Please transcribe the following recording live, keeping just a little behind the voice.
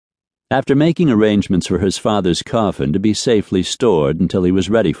after making arrangements for his father's coffin to be safely stored until he was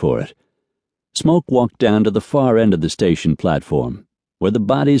ready for it. Smoke walked down to the far end of the station platform, where the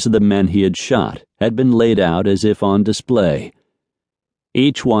bodies of the men he had shot had been laid out as if on display.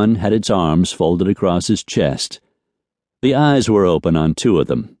 Each one had its arms folded across his chest. The eyes were open on two of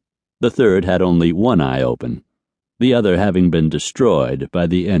them. The third had only one eye open, the other having been destroyed by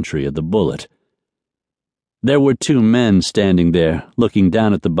the entry of the bullet. There were two men standing there, looking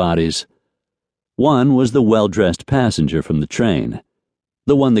down at the bodies. One was the well-dressed passenger from the train,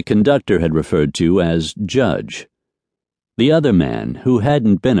 the one the conductor had referred to as Judge. The other man, who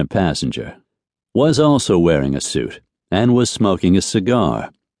hadn't been a passenger, was also wearing a suit and was smoking a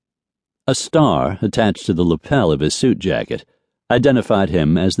cigar. A star attached to the lapel of his suit jacket identified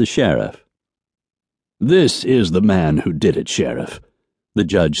him as the sheriff. "This is the man who did it, Sheriff," the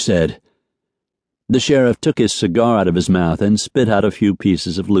judge said. The sheriff took his cigar out of his mouth and spit out a few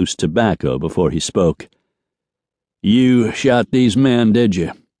pieces of loose tobacco before he spoke. "You shot these men, did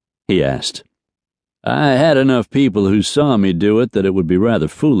you?" he asked. "I had enough people who saw me do it that it would be rather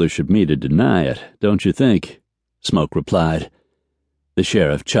foolish of me to deny it, don't you think?" Smoke replied. The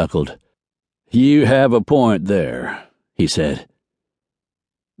sheriff chuckled. "You have a point there," he said.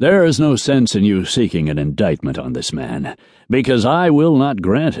 "There is no sense in you seeking an indictment on this man, because I will not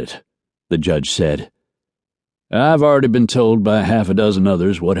grant it," the judge said. "I've already been told by half a dozen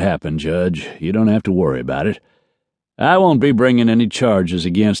others what happened, Judge. You don't have to worry about it. I won't be bringing any charges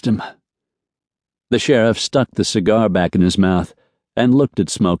against him." The sheriff stuck the cigar back in his mouth and looked at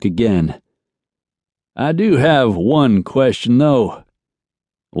Smoke again. "I do have one question, though."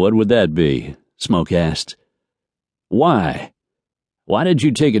 "What would that be?" Smoke asked. "Why? Why did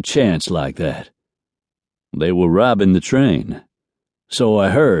you take a chance like that?" "They were robbing the train." "So I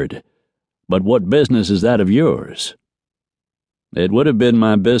heard. But what business is that of yours?" "It would have been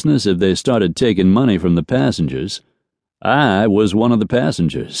my business if they started taking money from the passengers. I was one of the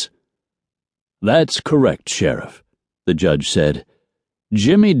passengers." "That's correct, Sheriff," the judge said.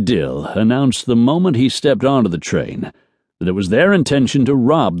 "Jimmy Dill announced the moment he stepped onto the train that it was their intention to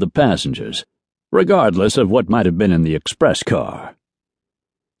rob the passengers, regardless of what might have been in the express car."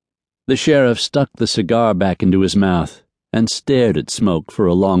 The sheriff stuck the cigar back into his mouth and stared at Smoke for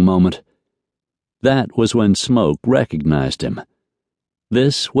a long moment. That was when Smoke recognized him.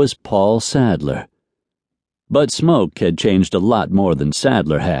 This was Paul Sadler. But Smoke had changed a lot more than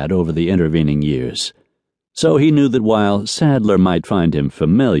Sadler had over the intervening years, so he knew that while Sadler might find him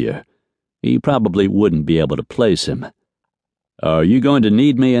familiar, he probably wouldn't be able to place him. "Are you going to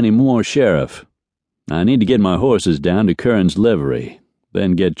need me any more, Sheriff? I need to get my horses down to Kern's livery,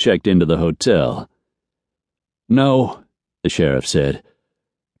 then get checked into the hotel." "No," the sheriff said.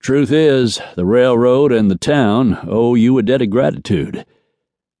 "Truth is, the railroad and the town owe you a debt of gratitude.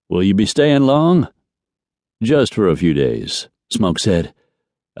 Will you be staying long?" "Just for a few days," Smoke said.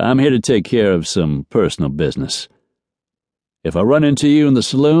 "I'm here to take care of some personal business. If I run into you in the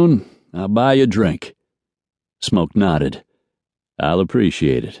saloon, I'll buy you a drink." Smoke nodded. "I'll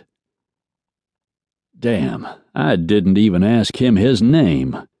appreciate it." "Damn, I didn't even ask him his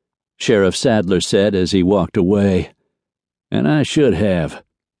name," Sheriff Sadler said as he walked away. "And I should have.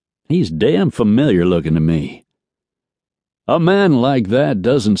 He's damn familiar looking to me." "A man like that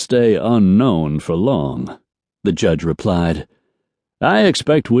doesn't stay unknown for long," the judge replied. "I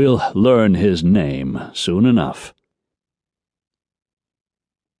expect we'll learn his name soon enough."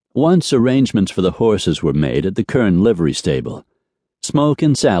 Once arrangements for the horses were made at the Kern livery stable, Smoke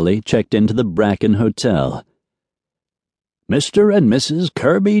and Sally checked into the Bracken Hotel. "Mr. and Mrs.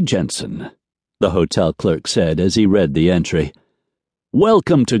 Kirby Jensen," the hotel clerk said as he read the entry.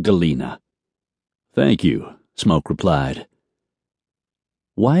 "Welcome to Galena." "Thank you," Smoke replied.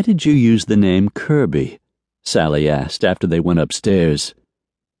 "Why did you use the name Kirby?" Sally asked after they went upstairs.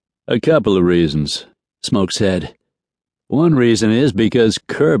 "A couple of reasons," Smoke said. "One reason is because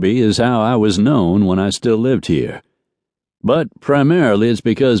Kirby is how I was known when I still lived here. But primarily it's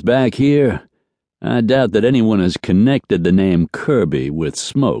because back here, I doubt that anyone has connected the name Kirby with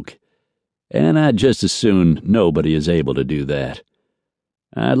Smoke, and I'd just as soon nobody is able to do that.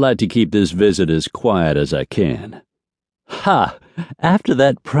 I'd like to keep this visit as quiet as I can." "Ha! After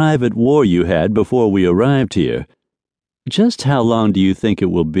that private war you had before we arrived here, just how long do you think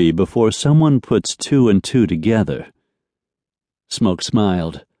it will be before someone puts two and two together?" Smoke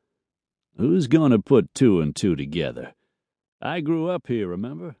smiled. "Who's going to put two and two together? I grew up here,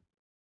 remember?